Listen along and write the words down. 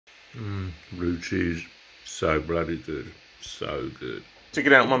Blue cheese, so bloody good, so good. Check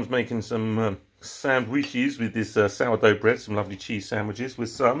it out, Mum's making some sandwiches with this sourdough bread, some lovely cheese sandwiches with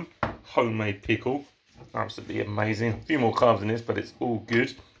some homemade pickle. Absolutely amazing. A few more carbs in this, but it's all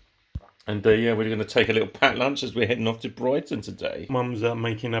good. And yeah, we're going to take a little packed lunch as we're heading off to Brighton today. Mum's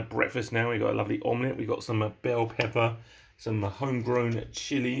making a breakfast now. We've got a lovely omelette. We've got some bell pepper, some homegrown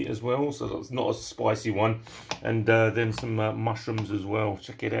chilli as well. So that's not a spicy one. And then some mushrooms as well.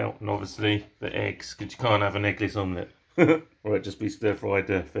 Check it out. And obviously the eggs, because you can't have an eggless omelette. Or it'd just be stir-fried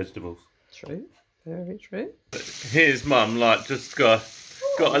vegetables. True. Very true. Here's Mum, like, just got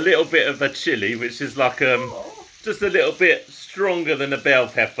a little bit of a chilli, which is like just a little bit stronger than a bell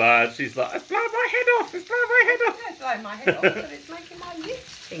pepper. And she's like, it's blowing my head off, it's blowing my head off. Yeah, it's blowing my head off, but it's making my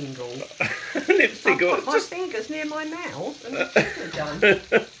lips tingle. Lips tingle. I put my fingers near my mouth and it's done.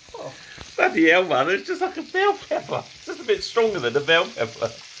 Oh. Bloody hell, man, it's just like a bell pepper. It's just a bit stronger than a bell pepper.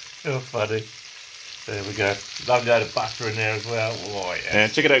 Oh, funny. There we go. Lovely load of butter in there as well. Oh, yeah.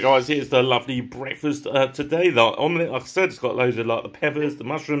 Check it out, guys. Here's the lovely breakfast today. The omelette, like I said, it's got loads of like the peppers, the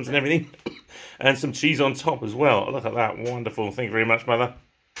mushrooms and everything. And some cheese on top as well. Look at that. Wonderful. Thank you very much, Mother.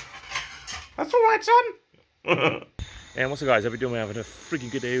 That's all right, son. And what's up, guys? How we doing? We're having a freaking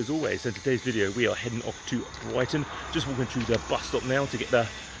good day as always. So today's video, we are heading off to Brighton. Just walking through the bus stop now to get the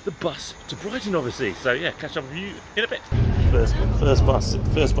bus to Brighton, obviously. So yeah, catch up with you in a bit.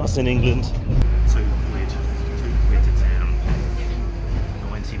 First bus in England. 2 quid to town.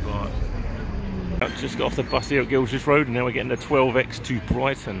 90 baht. Just got off the bus here at Gilshes Road, and now we're getting the 12X to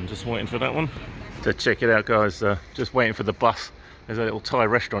Brighton. Just waiting for that one. So check it out, guys. Just waiting for the bus. There's a little Thai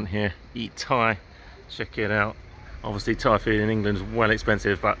restaurant here. Eat Thai. Check it out. Obviously, Thai food in England is well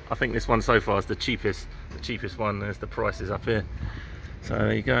expensive, but I think this one so far is the cheapest. The cheapest one. There's the prices up here. So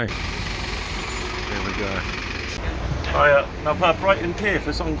there you go. There we go. Now Brighton Pier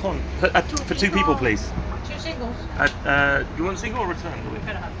for Song Kong. For 2 people, please. 2 singles. You want single or return?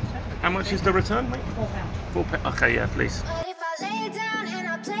 How much is the return, mate? £4. £4. Okay, yeah, please. But if I lay down and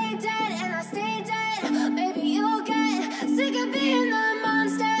I play dead and I stay dead, maybe you'll get sick of being the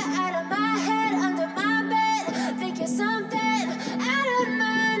monster out of my head, under my bed, thinking something out of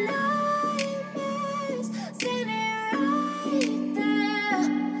my nightmares, standing right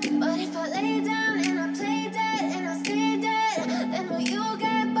there. But if I lay down and I play dead and I stay dead, then will you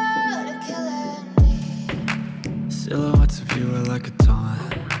get bored of killing me? Silhouettes of you are like a taunt.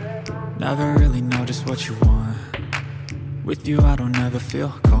 Never really know just what you want. With you I don't ever feel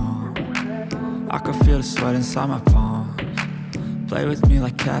calm. I can feel the sweat inside my palms. Play with me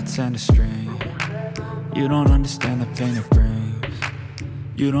like cats and a string. You don't understand the pain it brings.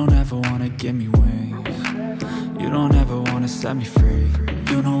 You don't ever wanna give me wings. You don't ever wanna set me free.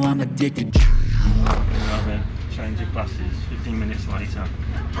 You know I'm addicted. Well then, change of buses, 15 minutes later,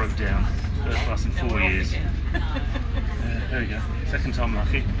 broke down. First bus in 4 years. There we go, second time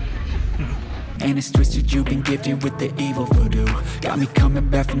lucky. And it's twisted, you've been gifted with the evil voodoo. Got me coming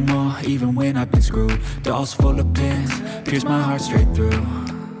back for more, even when I've been screwed. Dolls full of pins, pierce my heart straight through.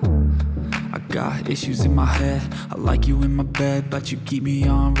 I got issues in my head, I like you in my bed, but you keep me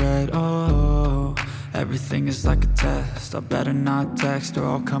on red. Oh, everything is like a test. I better not text or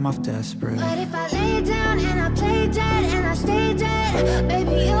I'll come off desperate. But if I lay down and I play dead and I stay dead,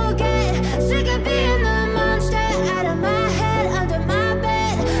 maybe you'll get sick of being the monster out of my head, under my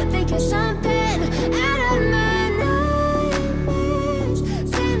bed, thinking something out of my nightmares,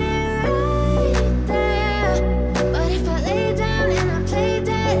 standing right there. But if I lay down and I play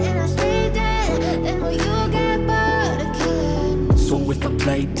dead and I stay dead, then will you get bored of killing? So if I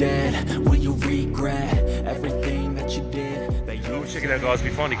play dead, will you regret everything that you did? That you Check it out, guys, we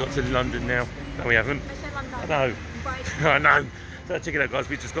finally got to London now. No, we haven't. I know. I know. So check it out, guys,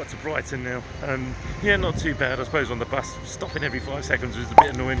 we just got to Brighton now. Yeah, not too bad, I suppose, on the bus. Stopping every 5 seconds was a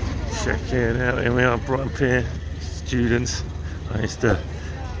bit annoying. Check it out, here we are, Brighton Pier. Students. I used to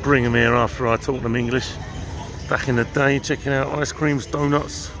bring them here after I taught them English. Back in the day, checking out ice creams,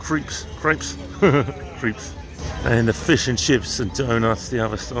 donuts, crepes. Crepes. And the fish and chips and donuts the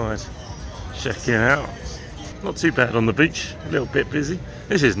other side. Check it out. Not too bad on the beach, a little bit busy.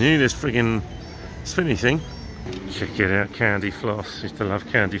 This is new, this friggin' spinny thing. Check it out, candy floss. Used to love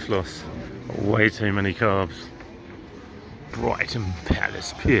candy floss. Way too many carbs. Brighton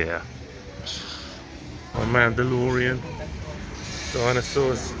Palace Pier. My Mandalorian.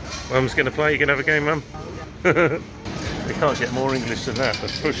 Dinosaurs. Mum's gonna play, you gonna have a game, Mum? We can't get more English than that. The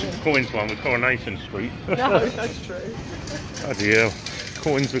push coins one with Coronation Street. No, that's true. Bloody hell.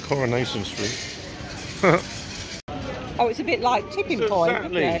 Coins with Coronation Street. Oh, it's a bit like tipping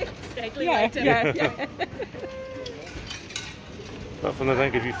point, Exactly. isn't it? Yeah. Apart from they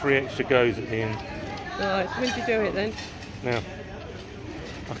don't give you 3 extra goes at the end. Right, when do you do it then? Now.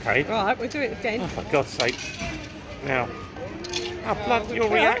 Okay. Right, we'll do it again. Oh, for God's sake. Now. Oh, blood, your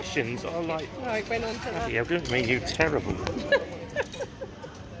reactions are like... Right, went on to that. Yeah, don't mean you terrible. Well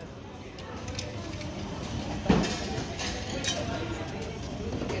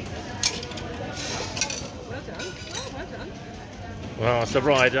done. Oh, well done. Well, it's a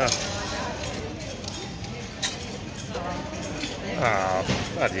rider. Ah, oh,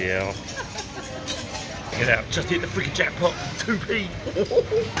 bloody hell. Get out, just hit the freaking jackpot. 2p.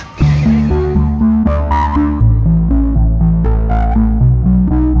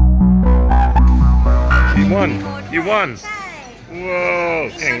 You won. You won. Whoa.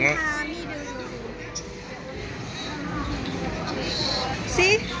 Hang on.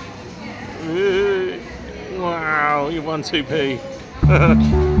 See? Wow, you won 2p.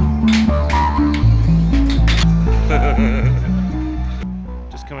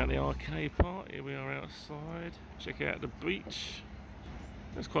 Just come out the arcade part. Here we are outside. Check out the beach.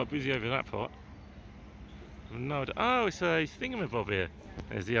 It's quite busy over that part. No, oh, it's a thingamabob here.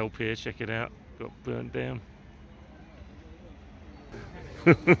 There's the old pier. Check it out. Got burnt down.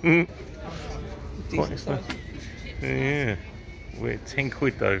 Quite expensive. Yeah. We're 10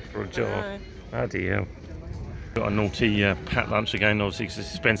 quid though for a jar. Bloody hell. Got a naughty pat lunch again, obviously because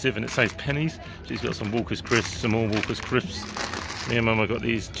it's expensive and it saves pennies. She's got some Walker's crisps, some more Walker's crisps. Me and Mum got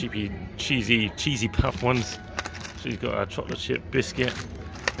these cheesy puff ones. She's got a chocolate chip biscuit.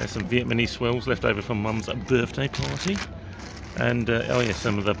 There's some Vietnamese swells left over from Mum's birthday party. And oh yeah,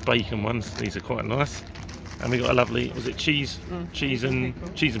 some of the bacon ones. These are quite nice. And we got a lovely, was it cheese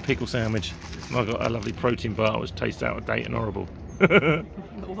and pickle sandwich. And I got a lovely protein bar which tastes out of date and horrible.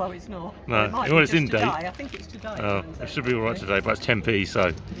 Although it's not. No, It well, it's in date. I think it's today. Oh, it should be alright today, but it's 10p,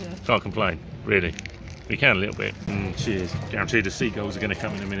 so can't complain, really. We can a little bit. Cheers. Guaranteed the seagulls are going to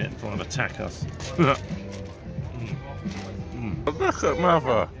come in a minute and try and attack us. Look at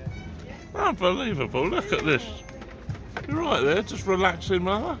Mother. Unbelievable, look at this. You're right there, just relaxing,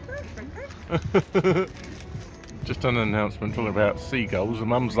 Mother. Just done an announcement talking about seagulls, and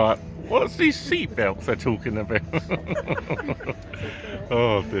Mum's like, what's these seat belts they're talking about?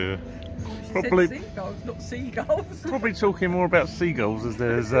 Oh dear. Probably seagulls, not seagulls. Probably talking more about seagulls as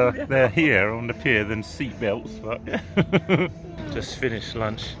there's they're here on the pier than seat belts, but just finished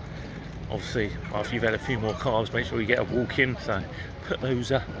lunch. Obviously, after you've had a few more carbs, make sure you get a walk in. So put those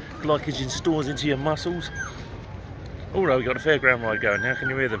glycogen stores into your muscles. Although we got a fairground ride going now, can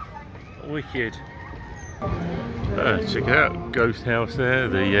you hear them? Wicked. Check it out, ghost house there.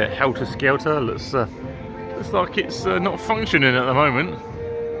 The Helter Skelter looks like it's not functioning at the moment.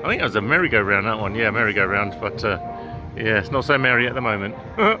 I think it was a merry-go-round, that one. Yeah, merry-go-round, but yeah, it's not so merry at the moment.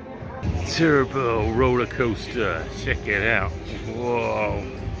 Turbo roller coaster. Check it out. Whoa.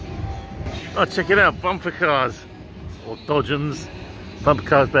 Oh, check it out. Bumper cars or dodgems. Bumper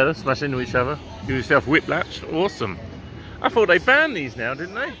cars better. Smash into each other. Give yourself whiplash. Awesome. I thought they banned these now,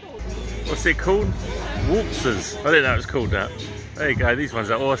 didn't they? What's it called? Waltzers. I didn't know it was called that. There you go. These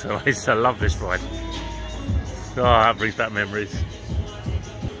ones are awesome. I used to love this ride. Oh, that brings back memories.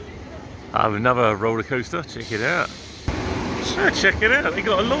 I have another roller coaster. Check it out. Oh, check it out. They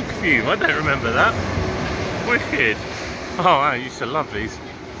got a log fume. I don't remember that. Wicked. Oh, I used to love these.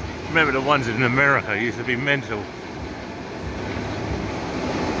 Remember the ones in America used to be mental.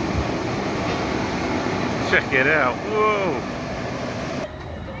 Check it out. Whoa.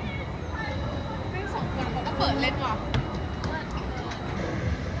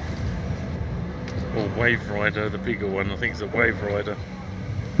 Or Wave Rider, the bigger one. I think it's a Wave Rider.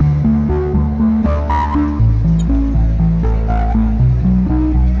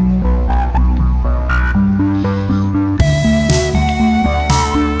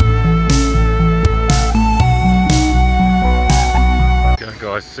 Go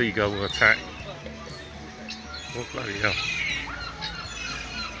guys, seagull attack. Oh bloody hell.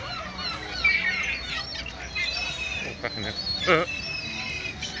 Oh fucking hell.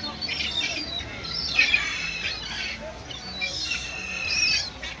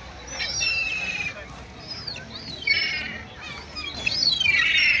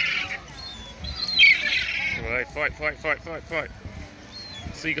 Alright, fight.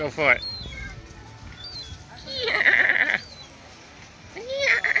 Seagull fight.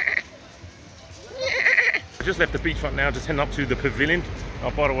 I just left the beachfront now, just heading up to the Pavilion.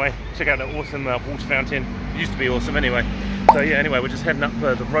 Oh, by the way, check out that awesome water fountain. It used to be awesome anyway. So yeah, anyway, we're just heading up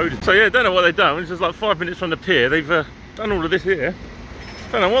the road. So yeah, don't know what they've done. It's just like 5 minutes from the pier. They've done all of this here.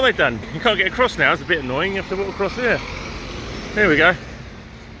 Don't know what they've done. You can't get across now. It's a bit annoying. You have to walk across here. Here we go.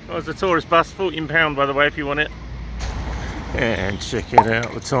 There's the tourist bus, £14 by the way if you want it. And check it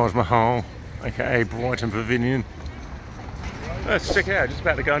out, the Taj Mahal, aka Brighton Pavilion. Let's check it out, just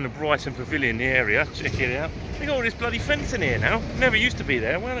about to go in the Brighton Pavilion, the area, check it out. They got all this bloody fence in here now, never used to be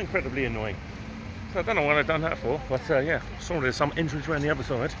there, well, incredibly annoying. So I don't know what I've done that for, but yeah, saw there's some entrance around the other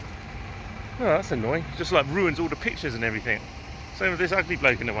side. Oh, that's annoying, just like ruins all the pictures and everything. Same with this ugly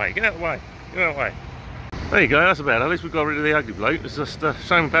bloke in the way, get out of the way, get out of the way. There you go, that's about it. At least we got rid of the ugly bloke. It's just a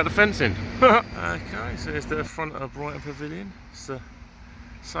shame about the fencing. Okay, so there's the front of Brighton Pavilion. It's the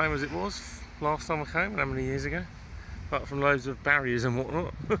same as it was last time I came, how many years ago? Apart from loads of barriers and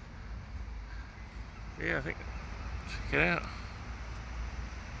whatnot. Yeah, I think, check it out.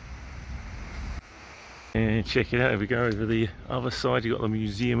 And check it out, here we go over the other side. You've got the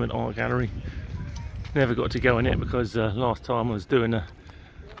museum and art gallery. Never got to go in it because last time I was doing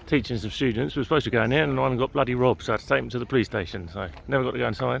teaching some students, we were supposed to go in there and I got bloody robbed, so I had to take them to the police station, so never got to go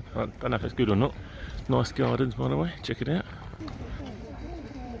inside. I don't know if it's good or not. Nice gardens, by the way, check it out.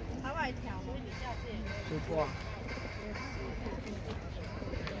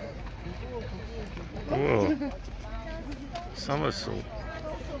 Whoa, somersault.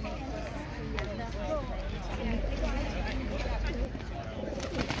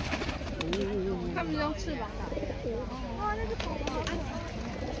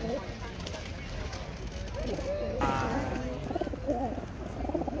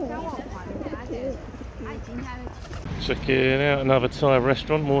 Check it out, another Thai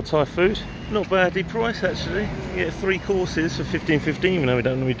restaurant, more Thai food. Not badly priced actually. You get 3 courses for 15.15, even though we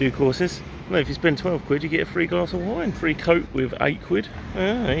don't normally do courses. No, if you spend 12 quid, you get a free glass of wine. Free Coke with 8 quid.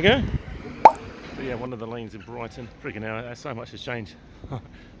 There you go. But yeah, one of the lanes in Brighton. Freaking hell, so much has changed.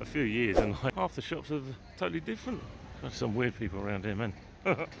 A few years, and like half the shops are totally different. There's some weird people around here, man.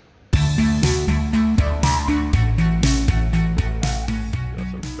 Got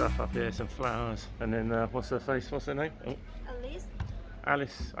some stuff up here, some flowers, and then what's her face? What's her name? Oh.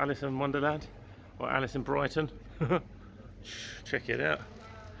 Alice in Wonderland, or Alice in Brighton. Check it out.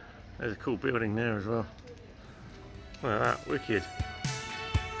 There's a cool building there as well. Look at that, wicked.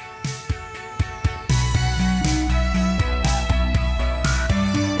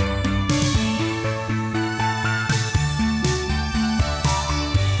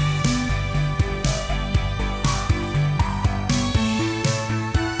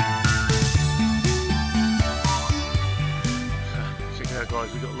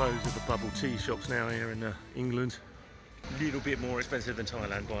 Guys, we've got loads of the bubble tea shops now here in England. A little bit more expensive than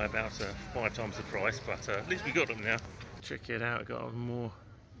Thailand by about 5 times the price, but at least we got them now. Check it out, got more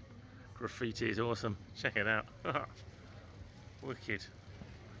graffiti, it's awesome. Check it out. Wicked.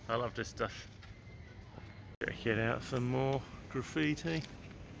 I love this stuff. Check it out, some more graffiti.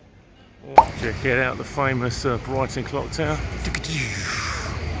 Check it out, the famous Brighton clock tower.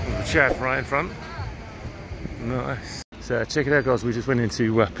 With the chaff right in front. Nice. So check it out guys, we just went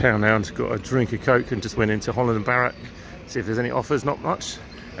into Pound Hound, got a drink of Coke and just went into Holland and Barrett. See if there's any offers, not much.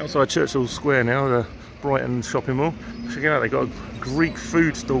 Outside Churchill Square now, the Brighton shopping mall. Check it out, they got a Greek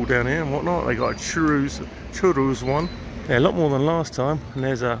food stall down here and whatnot. They got a churros one. Yeah, a lot more than last time. And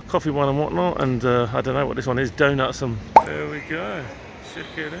there's a coffee one and whatnot, and I don't know what this one is, donuts and... There we go, check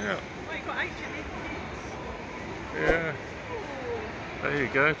it out. Yeah, there you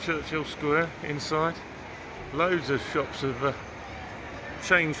go, Churchill Square inside. Loads of shops have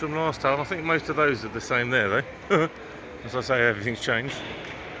changed from last time. I think most of those are the same there though. As I say, everything's changed.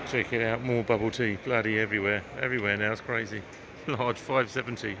 Check it out, more bubble tea, bloody everywhere. Everywhere now, it's crazy. Large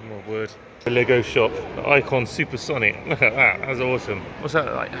 570, my word. The Lego shop, the Icon Supersonic. Look at that, that's awesome. What's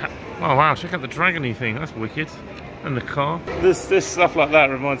that like? Oh wow, check out the dragony thing, that's wicked. And the car. This stuff like that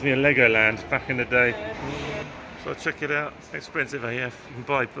reminds me of Legoland back in the day. So check it out, expensive AF. You can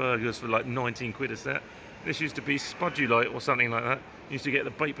buy burgers for like 19 quid a set. This used to be Spudulite or something like that. You used to get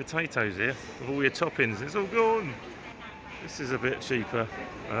the baked potatoes here with all your toppings. It's all gone. This is a bit cheaper.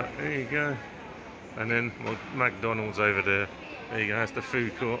 There you go. And then well, McDonald's over there. There you go, that's the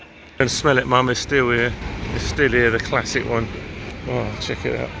food court. And smell it, mum, it's still here. It's still here, the classic one. Oh, check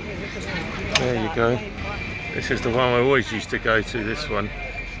it out. There you go. This is the one I always used to go to, this one.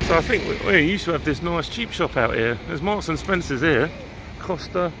 So I think we used to have this nice cheap shop out here. There's Marks and Spencer's here.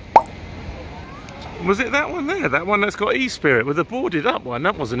 Costa. Was it that one there? That one that's got E-Spirit with the boarded up one?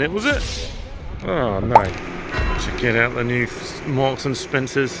 That wasn't it, was it? Oh no. Check it out, the new Marks and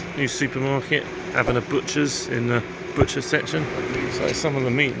Spencer's, new supermarket. Having a butcher's in the butcher section. So some of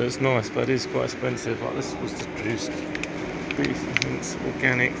the meat looks nice, but it is quite expensive. Like this was just produced beef, it's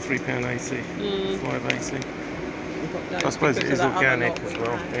organic, £3.80, £5.80. I suppose it is organic as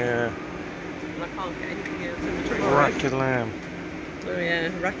well. Yeah. And I can't get anything else in the tree. Rack of lamb. Oh yeah,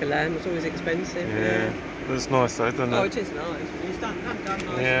 rack of lamb was always expensive. Yeah. It's nice though, doesn't it? Oh, it is nice. You've done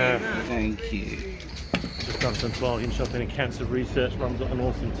nice. Yeah. In that. Thank you. Just done some bargain shopping and cancer research. Mum's got an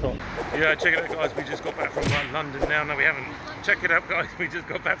awesome top. Yeah, check it out, guys. We just got back from London now. No, we haven't. Check it out, guys. We just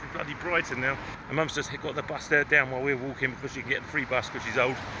got back from bloody Brighton now. And Mum's just got the bus there down while we're walking because she can get the free bus because she's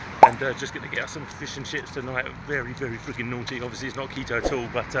old. And just going to get us some fish and chips tonight. Very, very freaking naughty. Obviously, it's not keto at all,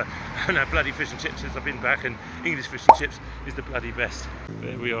 but no, bloody fish and chips since I've been back. And English fish and chips is the bloody best.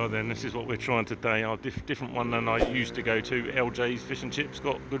 There we are then. This is what we're trying today. Our different one than I used to go to. LJ's Fish and Chips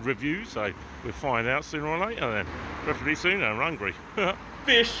got good reviews, so we'll find out sooner or later then. Preferably sooner. I'm hungry.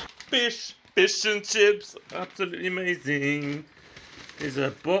 Fish and chips. Absolutely amazing. Here's a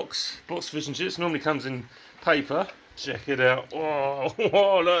box fish and chips. Normally comes in paper. Check it out. Oh, look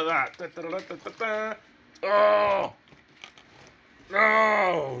at that.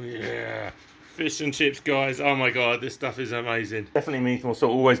 Oh, yeah. Fish and chips, guys. Oh my god, this stuff is amazing. Definitely needs more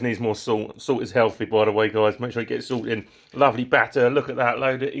salt. Always needs more salt. Salt is healthy, by the way, guys. Make sure you get salt in. Lovely batter. Look at that.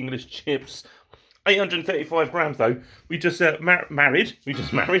 Load of English chips. 835 grams though. We just married. We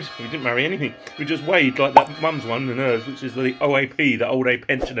just married. We didn't marry anything. We just weighed like that mum's one and hers, which is the OAP, the old age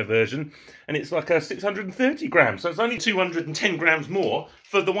pensioner version. And it's like 630 grams. So it's only 210 grams more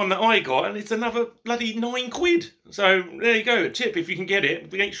for the one that I got. And it's another bloody £9. So there you go. A tip if you can get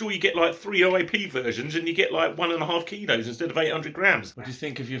it. Make sure you get like 3 OAP versions and you get like 1.5 kilos instead of 800 grams. What do you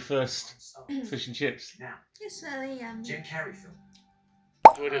think of your first fish and chips? It's really yummy. Jim Carrey film.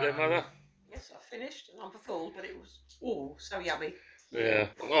 Enjoyed it then, mother? Yes, I finished and I'm full, but it was so yummy. Yeah.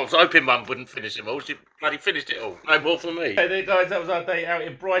 Well, I was hoping Mum wouldn't finish it all. She bloody finished it all. No more for me. Hey there, guys. That was our day out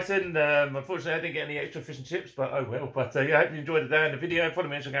in Brighton. Unfortunately, I didn't get any extra fish and chips, but oh well. But yeah, I hope you enjoyed the day and the video. Follow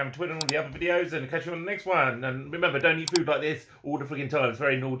me on Instagram and Twitter and all the other videos, and catch you on the next one. And remember, don't eat food like this all the freaking time. It's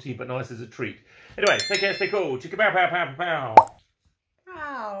very naughty, but nice as a treat. Anyway, take care, stay cool. Chicka bow, pow, pow, pow,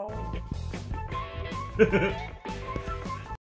 Ow. pow.